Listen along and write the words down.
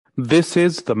This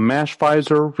is the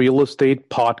Mashvisor Real Estate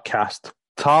Podcast.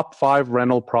 Top 5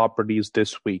 rental properties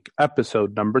this week,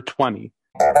 episode number 20.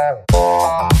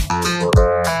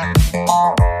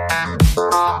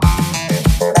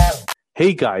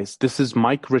 Hey guys, this is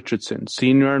Mike Richardson,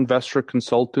 Senior Investor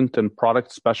Consultant and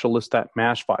Product Specialist at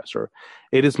Mashvisor.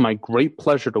 It is my great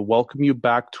pleasure to welcome you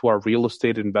back to our Real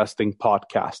Estate Investing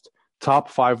Podcast, Top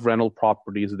 5 Rental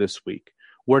Properties this week.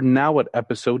 We're now at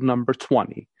episode number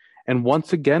 20. And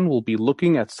once again, we'll be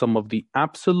looking at some of the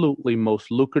absolutely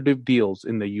most lucrative deals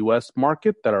in the U.S.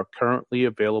 market that are currently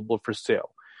available for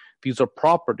sale. These are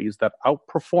properties that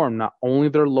outperform not only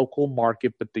their local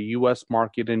market, but the U.S.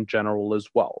 market in general as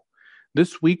well.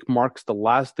 This week marks the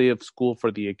last day of school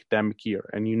for the academic year,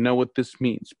 and you know what this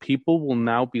means. People will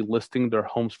now be listing their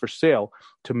homes for sale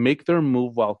to make their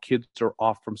move while kids are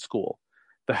off from school.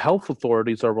 The health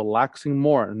authorities are relaxing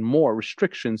more and more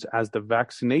restrictions as the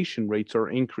vaccination rates are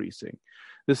increasing.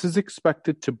 This is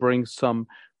expected to bring some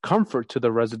comfort to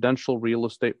the residential real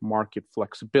estate market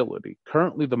flexibility.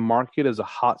 Currently, the market is a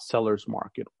hot seller's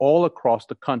market all across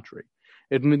the country.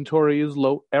 Inventory is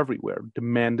low everywhere.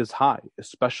 Demand is high,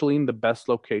 especially in the best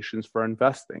locations for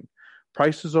investing.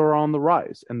 Prices are on the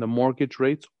rise, and the mortgage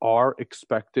rates are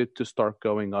expected to start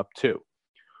going up too.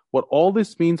 What all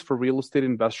this means for real estate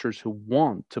investors who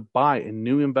want to buy a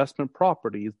new investment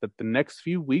property is that the next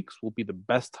few weeks will be the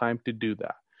best time to do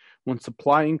that. When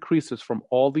supply increases from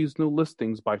all these new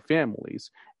listings by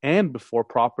families and before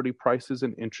property prices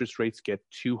and interest rates get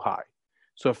too high.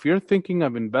 So if you're thinking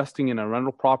of investing in a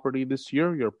rental property this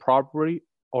year, you're probably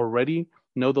already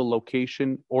know the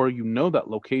location, or you know that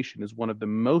location is one of the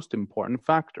most important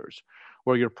factors.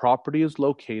 Where your property is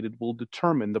located will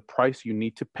determine the price you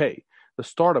need to pay, the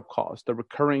startup costs, the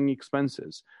recurring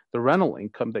expenses, the rental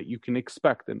income that you can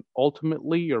expect, and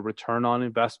ultimately your return on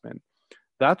investment.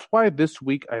 That's why this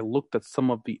week I looked at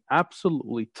some of the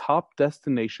absolutely top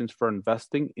destinations for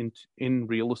investing in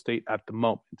real estate at the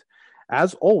moment.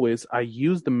 As always, I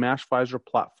use the Mashvisor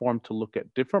platform to look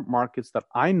at different markets that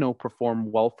I know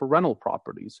perform well for rental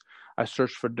properties. I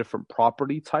search for different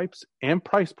property types and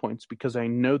price points because I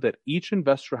know that each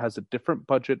investor has a different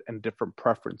budget and different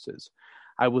preferences.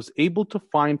 I was able to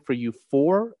find for you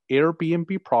 4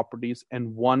 Airbnb properties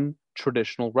and 1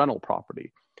 traditional rental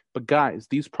property. But guys,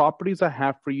 these properties I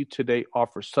have for you today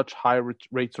offer such high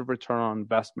rates of return on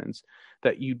investments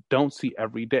that you don't see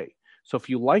every day. So if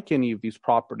you like any of these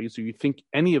properties or you think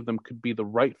any of them could be the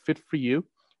right fit for you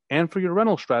and for your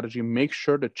rental strategy, make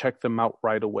sure to check them out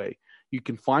right away. You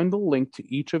can find the link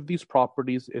to each of these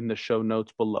properties in the show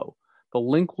notes below. The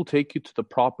link will take you to the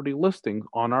property listing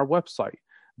on our website.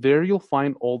 There you'll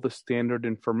find all the standard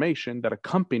information that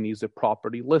accompanies a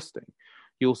property listing.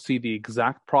 You'll see the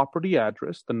exact property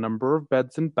address, the number of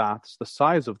beds and baths, the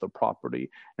size of the property,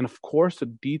 and of course a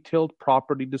detailed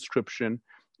property description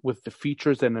with the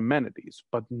features and amenities.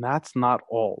 But that's not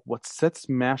all. What sets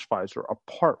Mashvisor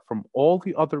apart from all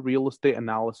the other real estate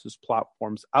analysis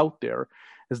platforms out there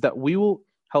is that we will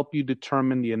help you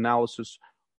determine the analysis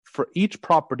for each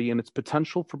property and its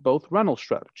potential for both rental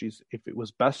strategies, if it was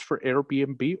best for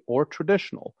Airbnb or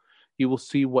traditional. You will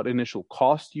see what initial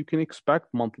costs you can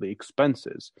expect, monthly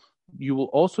expenses. You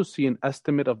will also see an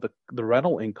estimate of the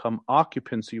rental income,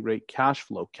 occupancy rate, cash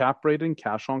flow, cap rate, and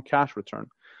cash on cash return.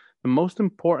 The most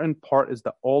important part is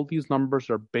that all these numbers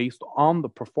are based on the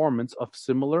performance of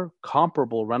similar,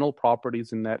 comparable rental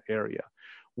properties in that area.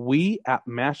 We at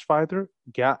Mashvisor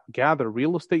gather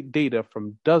real estate data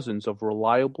from dozens of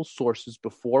reliable sources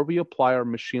before we apply our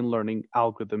machine learning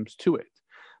algorithms to it.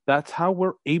 That's how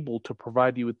we're able to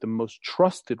provide you with the most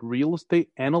trusted real estate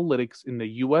analytics in the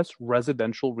U.S.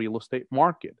 residential real estate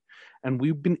market. And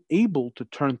we've been able to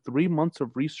turn 3 months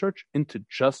of research into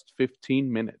just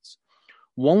 15 minutes.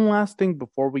 One last thing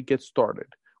before we get started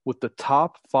with the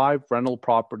top 5 rental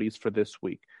properties for this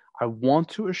week. I want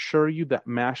to assure you that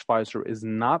Mashvisor is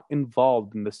not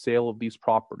involved in the sale of these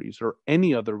properties or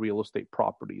any other real estate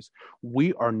properties.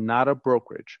 We are not a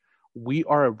brokerage. We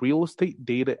are a real estate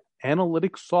data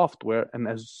analytics software, and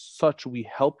as such, we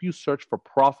help you search for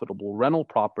profitable rental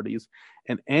properties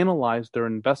and analyze their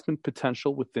investment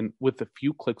potential with a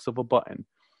few clicks of a button.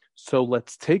 So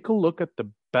let's take a look at the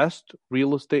best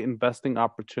real estate investing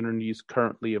opportunities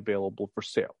currently available for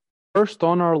sale. First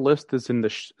on our list is in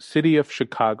the city of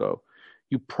Chicago.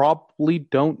 You probably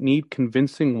don't need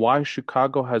convincing why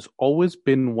Chicago has always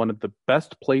been one of the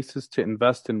best places to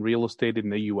invest in real estate in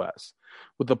the U.S.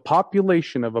 With a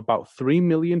population of about 3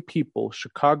 million people,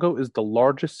 Chicago is the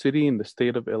largest city in the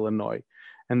state of Illinois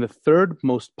and the 3rd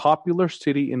most popular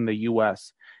city in the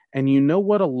U.S. And you know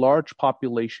what a large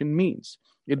population means.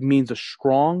 It means a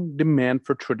strong demand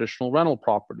for traditional rental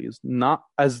properties, not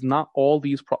all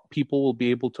these people will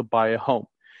be able to buy a home.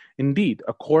 Indeed,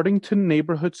 according to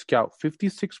Neighborhood Scout,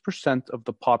 56% of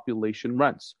the population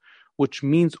rents, which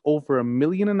means over 1.5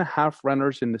 million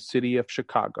renters in the city of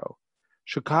Chicago.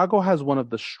 Chicago has one of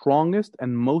the strongest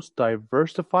and most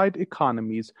diversified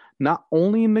economies, not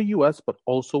only in the US, but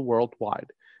also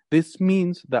worldwide. This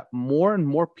means that more and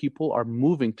more people are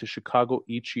moving to Chicago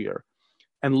each year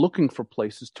and looking for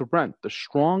places to rent. The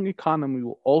strong economy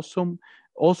will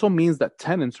also means that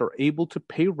tenants are able to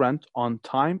pay rent on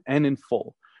time and in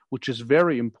full, which is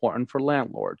very important for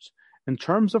landlords. In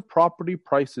terms of property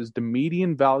prices, the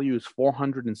median value is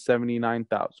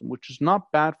 $479,000, which is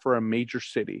not bad for a major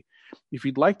city. If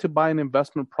you'd like to buy an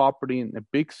investment property in a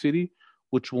big city,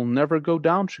 which will never go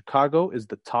down, Chicago is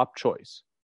the top choice.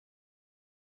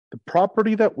 The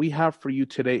property that we have for you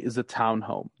today is a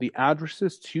townhome. The address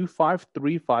is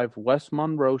 2535 West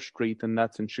Monroe Street, and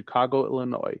that's in Chicago,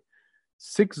 Illinois,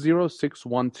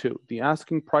 60612. The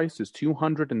asking price is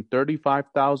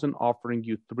 $235,000, offering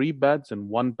you 3 beds and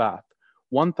 1 bath,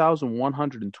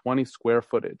 1,120 square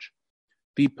footage.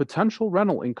 The potential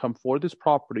rental income for this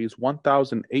property is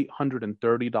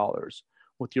 $1,830.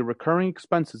 With your recurring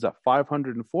expenses at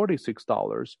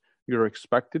 $546, your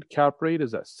expected cap rate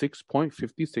is at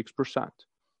 6.56%.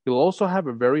 You'll also have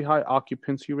a very high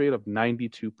occupancy rate of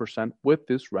 92% with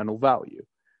this rental value.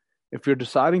 If you're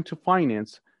deciding to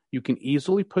finance, you can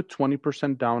easily put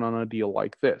 20% down on a deal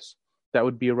like this. That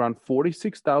would be around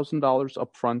 $46,000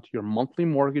 upfront. Your monthly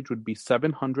mortgage would be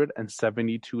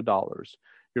 $772.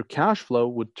 Your cash flow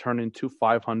would turn into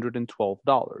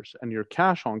 $512, and your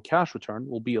cash on cash return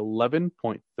will be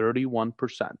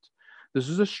 11.31%. This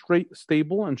is a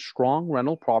stable and strong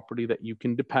rental property that you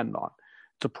can depend on.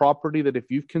 It's a property that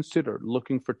if you've considered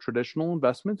looking for traditional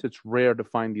investments, it's rare to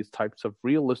find these types of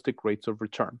realistic rates of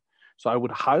return. So I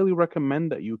would highly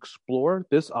recommend that you explore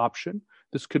this option.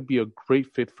 This could be a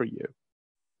great fit for you.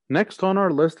 Next on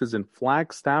our list is in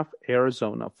Flagstaff,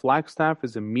 Arizona. Flagstaff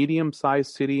is a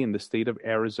medium-sized city in the state of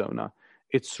Arizona.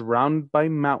 It's surrounded by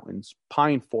mountains,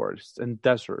 pine forests, and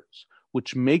deserts,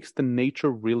 which makes the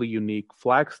nature really unique.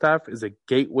 Flagstaff is a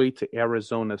gateway to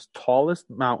Arizona's tallest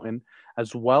mountain,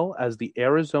 as well as the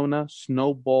Arizona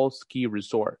Snowball Ski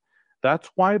Resort. That's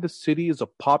why the city is a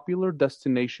popular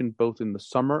destination both in the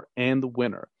summer and the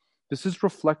winter. This is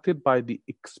reflected by the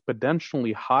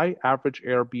exponentially high average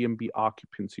Airbnb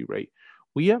occupancy rate.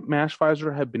 We at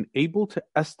Mashvisor have been able to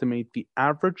estimate the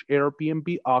average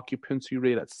Airbnb occupancy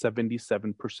rate at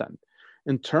 77%.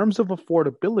 In terms of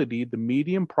affordability, the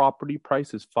median property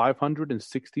price is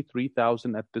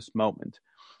 $563,000 at this moment.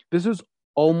 This is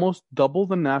almost double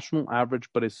the national average,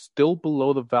 but is still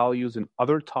below the values in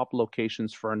other top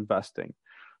locations for investing.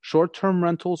 Short-term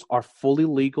rentals are fully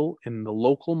legal in the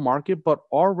local market, but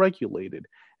are regulated,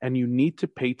 and you need to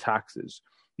pay taxes.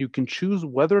 You can choose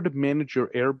whether to manage your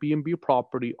Airbnb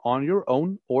property on your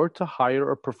own or to hire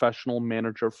a professional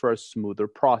manager for a smoother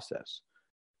process.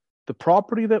 The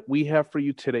property that we have for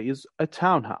you today is a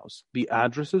townhouse. The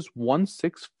address is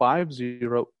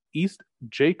 1650 East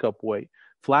Jacob Way,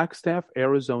 Flagstaff,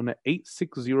 Arizona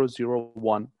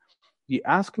 86001. The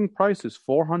asking price is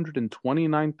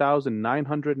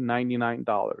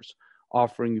 $429,999,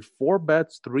 offering you 4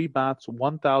 beds, 3 baths,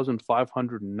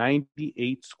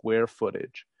 1,598 square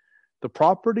footage. The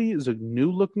property is a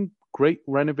new-looking, great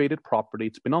renovated property.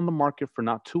 It's been on the market for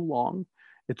not too long.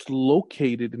 It's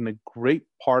located in a great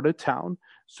part of town,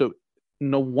 so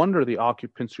no wonder the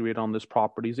occupancy rate on this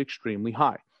property is extremely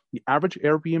high. The average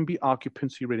Airbnb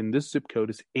occupancy rate in this zip code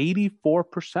is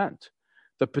 84%.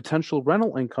 The potential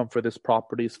rental income for this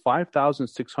property is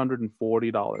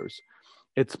 $5,640.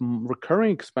 Its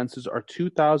recurring expenses are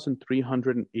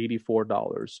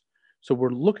 $2,384. So we're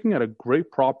looking at a great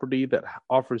property that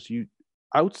offers you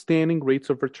outstanding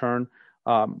rates of return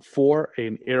for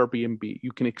an Airbnb.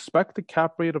 You can expect a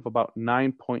cap rate of about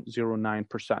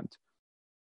 9.09%.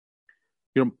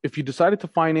 If you decided to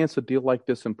finance a deal like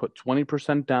this and put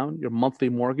 20% down, your monthly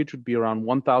mortgage would be around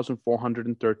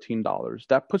 $1,413.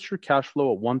 That puts your cash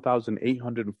flow at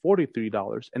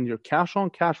 $1,843 and your cash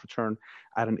on cash return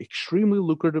at an extremely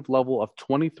lucrative level of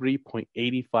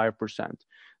 23.85%.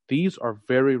 These are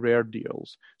very rare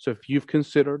deals. So if you've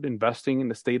considered investing in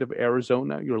the state of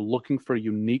Arizona, you're looking for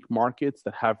unique markets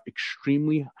that have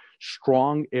extremely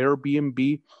strong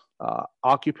Airbnb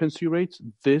occupancy rates,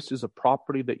 this is a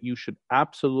property that you should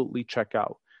absolutely check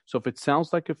out. So if it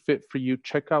sounds like a fit for you,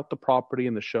 check out the property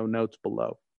in the show notes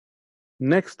below.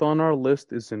 Next on our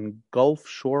list is in Gulf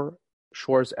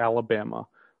Shores, Alabama.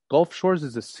 Gulf Shores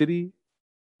is a city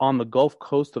on the Gulf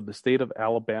Coast of the state of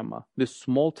Alabama. This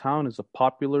small town is a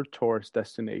popular tourist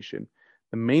destination.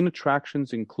 The main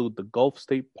attractions include the Gulf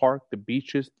State Park, the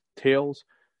beaches, the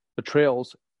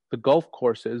trails, the golf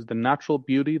courses, the natural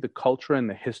beauty, the culture, and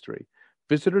the history.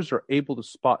 Visitors are able to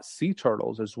spot sea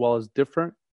turtles as well as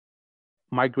different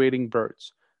migrating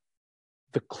birds.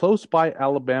 The close-by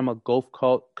Alabama Gulf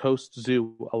Coast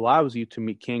Zoo allows you to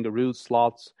meet kangaroos,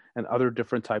 sloths, and other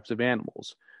different types of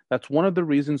animals. That's one of the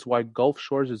reasons why Gulf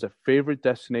Shores is a favorite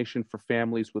destination for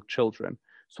families with children.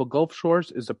 So Gulf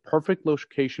Shores is a perfect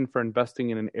location for investing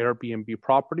in an Airbnb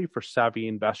property for savvy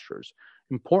investors.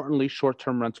 Importantly,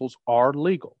 short-term rentals are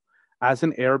legal. As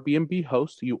an Airbnb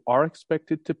host, you are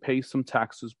expected to pay some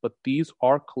taxes, but these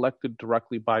are collected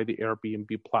directly by the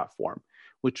Airbnb platform,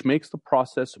 which makes the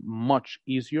process much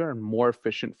easier and more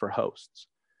efficient for hosts.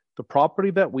 The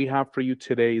property that we have for you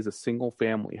today is a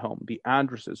single-family home. The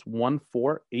address is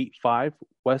 1485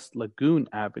 West Lagoon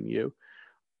Avenue,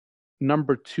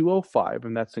 number 205,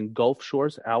 and that's in Gulf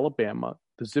Shores, Alabama.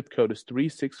 The zip code is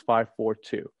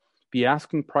 36542. The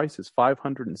asking price is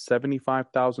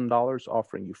 $575,000,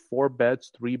 offering you 4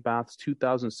 beds, 3 baths,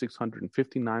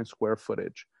 2,659 square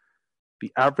footage.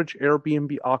 The average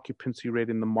Airbnb occupancy rate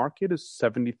in the market is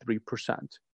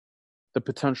 73%. The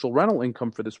potential rental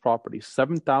income for this property is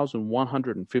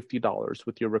 $7,150,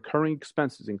 with your recurring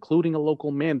expenses, including a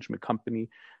local management company,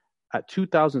 at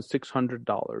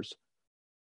 $2,600.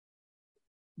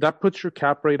 That puts your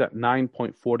cap rate at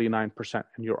 9.49%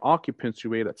 and your occupancy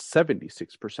rate at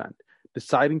 76%.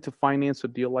 Deciding to finance a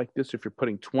deal like this, if you're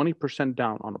putting 20%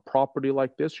 down on a property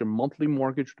like this, your monthly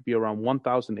mortgage would be around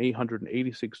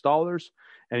 $1,886,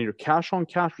 and your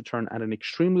cash-on-cash return at an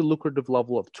extremely lucrative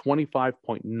level of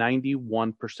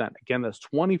 25.91%. Again, that's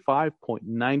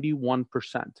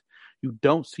 25.91%. You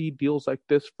don't see deals like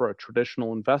this for a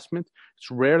traditional investment. It's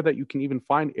rare that you can even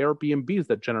find Airbnbs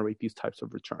that generate these types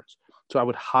of returns. So I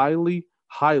would highly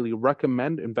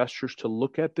recommend investors to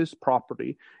look at this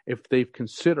property if they've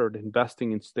considered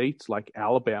investing in states like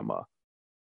Alabama.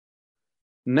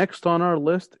 Next on our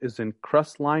list is in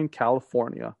Crestline,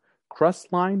 California.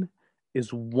 Crestline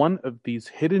is one of these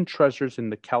hidden treasures in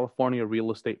the California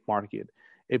real estate market.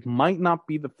 It might not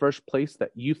be the first place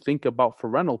that you think about for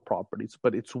rental properties,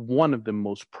 but it's one of the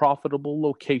most profitable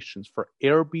locations for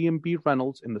Airbnb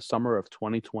rentals in the summer of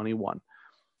 2021.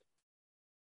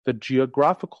 The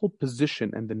geographical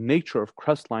position and the nature of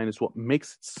Crestline is what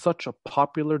makes it such a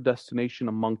popular destination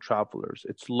among travelers.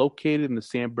 It's located in the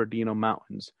San Bernardino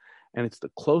Mountains, and it's the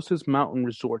closest mountain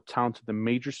resort town to the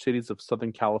major cities of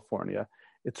Southern California.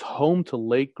 It's home to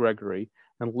Lake Gregory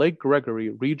and Lake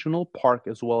Gregory Regional Park,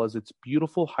 as well as its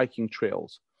beautiful hiking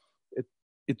trails.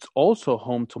 It's also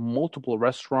home to multiple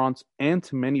restaurants and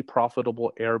to many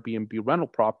profitable Airbnb rental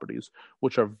properties,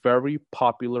 which are very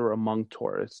popular among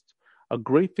tourists. A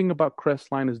great thing about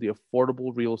Crestline is the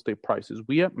affordable real estate prices.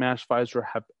 We at Mashvisor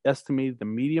have estimated the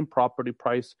median property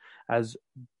price as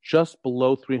just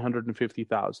below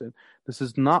 $350,000. This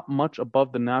is not much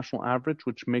above the national average,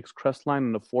 which makes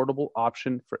Crestline an affordable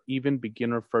option for even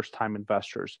beginner first-time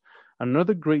investors.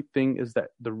 Another great thing is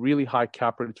that the really high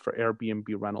cap rates for Airbnb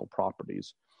rental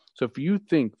properties. So if you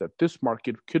think that this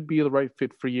market could be the right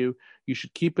fit for you, you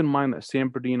should keep in mind that San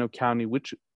Bernardino County,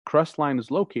 which Crestline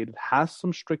is located, has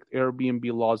some strict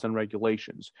Airbnb laws and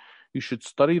regulations. You should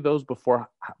study those before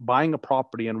buying a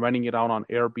property and renting it out on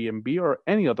Airbnb or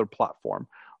any other platform.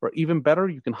 Or even better,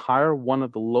 you can hire one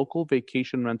of the local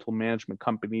vacation rental management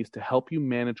companies to help you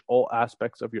manage all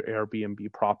aspects of your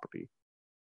Airbnb property.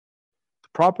 The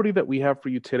property that we have for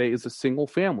you today is a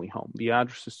single-family home. The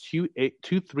address is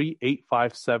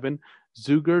 23857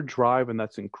 Zuger Drive, and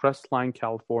that's in Crestline,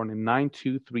 California,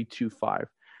 92325.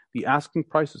 The asking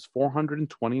price is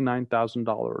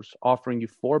 $429,000, offering you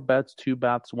 4 beds, 2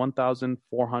 baths,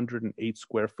 1,408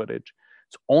 square footage.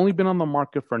 It's only been on the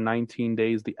market for 19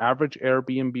 days. The average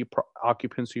Airbnb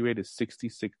occupancy rate is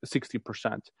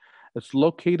 60%. It's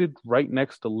located right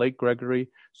next to Lake Gregory,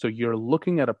 so you're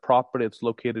looking at a property that's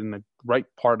located in the right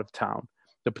part of town.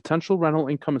 The potential rental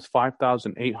income is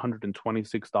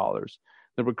 $5,826.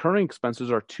 The recurring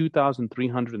expenses are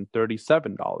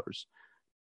 $2,337.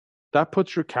 That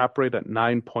puts your cap rate at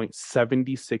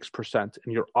 9.76%,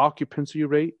 and your occupancy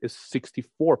rate is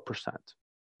 64%.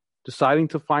 Deciding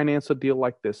to finance a deal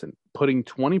like this and putting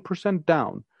 20%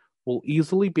 down will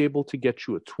easily be able to get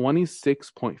you a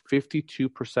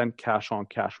 26.52%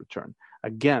 cash-on-cash return.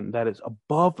 Again, that is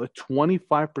above a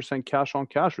 25%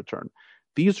 cash-on-cash return.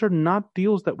 These are not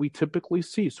deals that we typically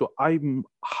see. So I'm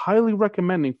highly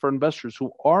recommending for investors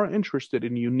who are interested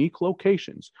in unique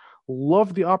locations,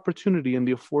 love the opportunity and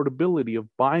the affordability of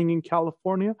buying in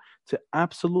California, to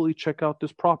absolutely check out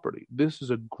this property. This is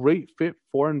a great fit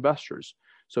for investors.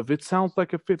 So if it sounds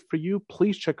like a fit for you,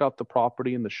 please check out the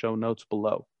property in the show notes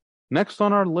below. Next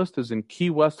on our list is in Key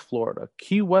West, Florida.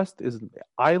 Key West is the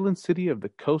island city of the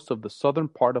coast of the southern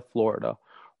part of Florida.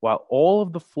 While all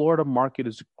of the Florida market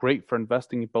is great for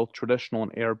investing in both traditional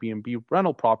and Airbnb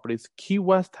rental properties, Key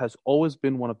West has always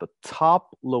been one of the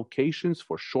top locations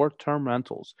for short-term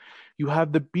rentals. You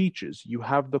have the beaches, you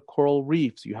have the coral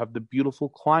reefs, you have the beautiful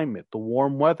climate, the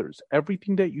warm weathers,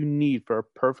 everything that you need for a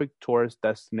perfect tourist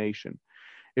destination.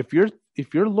 If you're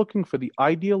looking for the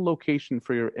ideal location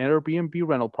for your Airbnb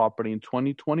rental property in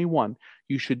 2021,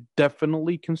 you should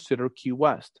definitely consider Key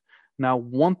West. Now,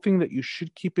 one thing that you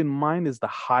should keep in mind is the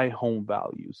high home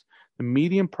values. The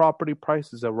median property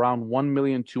price is around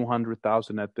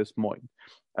 $1,200,000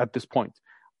 at this point.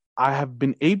 I have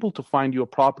been able to find you a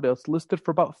property that's listed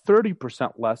for about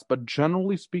 30% less, but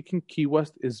generally speaking, Key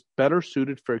West is better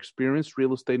suited for experienced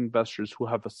real estate investors who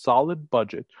have a solid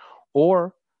budget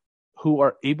or who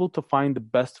are able to find the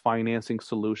best financing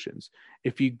solutions.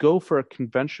 If you go for a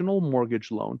conventional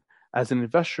mortgage loan, as an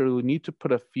investor, you need to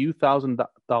put a few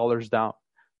 $1,000s down.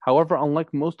 However,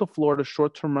 unlike most of Florida's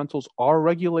short-term rentals are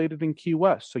regulated in Key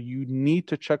West, so you need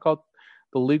to check out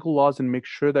the legal laws and make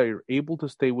sure that you're able to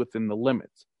stay within the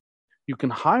limits. You can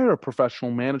hire a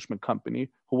professional management company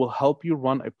who will help you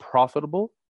run a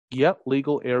profitable yet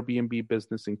legal Airbnb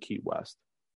business in Key West.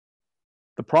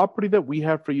 The property that we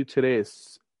have for you today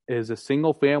is a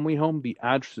single-family home. The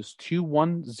address is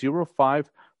 2105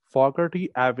 Fogarty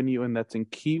Avenue, and that's in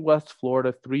Key West,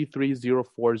 Florida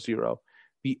 33040.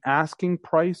 The asking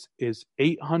price is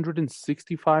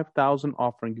 $865,000,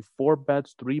 offering you 4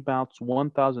 beds, 3 baths,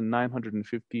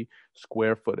 1,950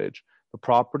 square footage. The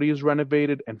property is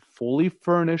renovated and fully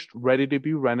furnished, ready to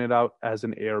be rented out as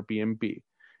an Airbnb.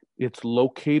 It's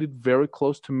located very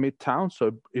close to Midtown,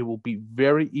 so it will be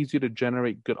very easy to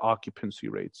generate good occupancy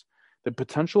rates. The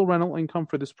potential rental income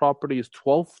for this property is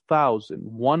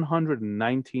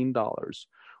 $12,119.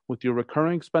 With your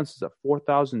recurring expenses at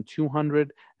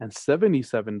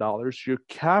 $4,277, your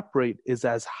cap rate is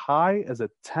as high as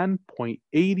a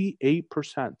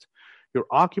 10.88%. Your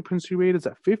occupancy rate is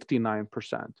at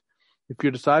 59%. If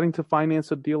you're deciding to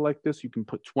finance a deal like this, you can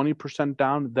put 20%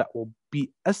 down. That will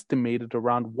be estimated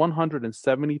around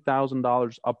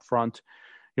 $170,000 upfront.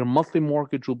 Your monthly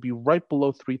mortgage will be right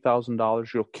below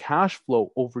 $3,000. Your cash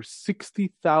flow over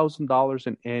 $60,000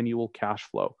 in annual cash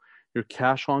flow. Your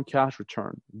cash on cash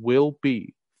return will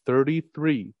be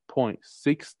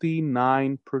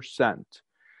 33.69%.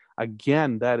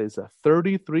 Again, that is a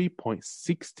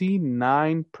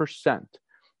 33.69%.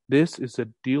 This is a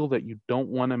deal that you don't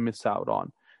want to miss out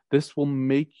on. This will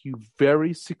make you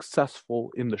very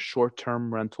successful in the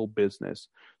short-term rental business.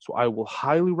 So I will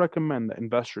highly recommend that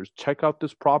investors check out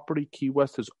this property. Key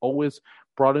West has always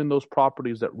brought in those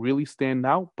properties that really stand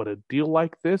out, but a deal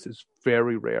like this is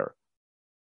very rare.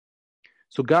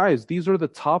 So guys, these are the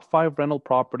top 5 rental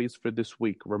properties for this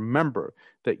week. Remember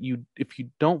that if you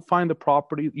don't find the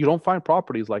property, you don't find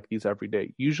properties like these every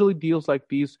day. Usually deals like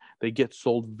these, they get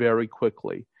sold very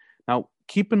quickly. Now,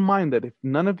 keep in mind that if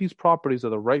none of these properties are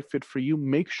the right fit for you,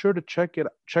 make sure to check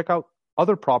out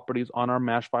other properties on our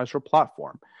Mashvisor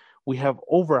platform. We have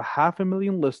over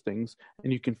 500,000 listings,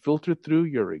 and you can filter through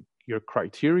your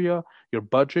criteria, your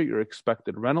budget, your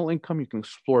expected rental income. You can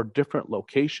explore different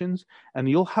locations, and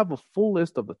you'll have a full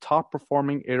list of the top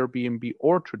performing Airbnb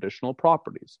or traditional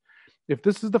properties. If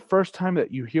this is the first time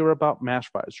that you hear about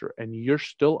Mashvisor and you're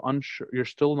still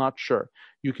not sure,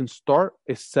 you can start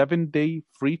a 7-day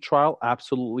free trial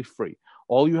absolutely free.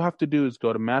 All you have to do is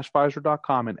go to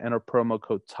mashvisor.com and enter promo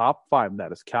code TOP5.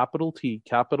 That is capital T,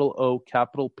 capital O,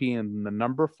 capital P, and the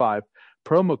number 5.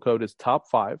 Promo code is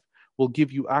TOP5. Will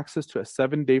give you access to a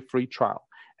 7-day free trial.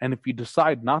 And if you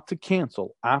decide not to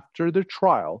cancel after the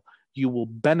trial, you will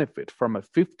benefit from a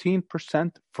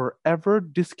 15% forever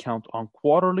discount on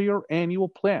quarterly or annual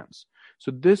plans.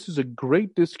 So this is a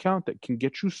great discount that can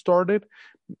get you started.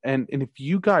 And if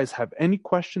you guys have any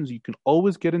questions, you can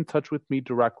always get in touch with me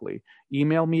directly.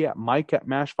 Email me at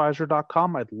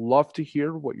mike@mashvisor.com. I'd love to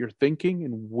hear what you're thinking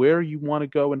and where you want to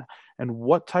go and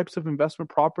what types of investment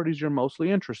properties you're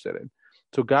mostly interested in.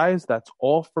 So guys, that's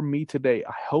all for me today.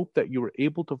 I hope that you were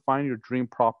able to find your dream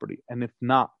property. And if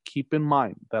not, keep in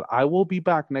mind that I will be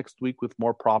back next week with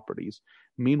more properties.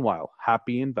 Meanwhile,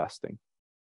 happy investing.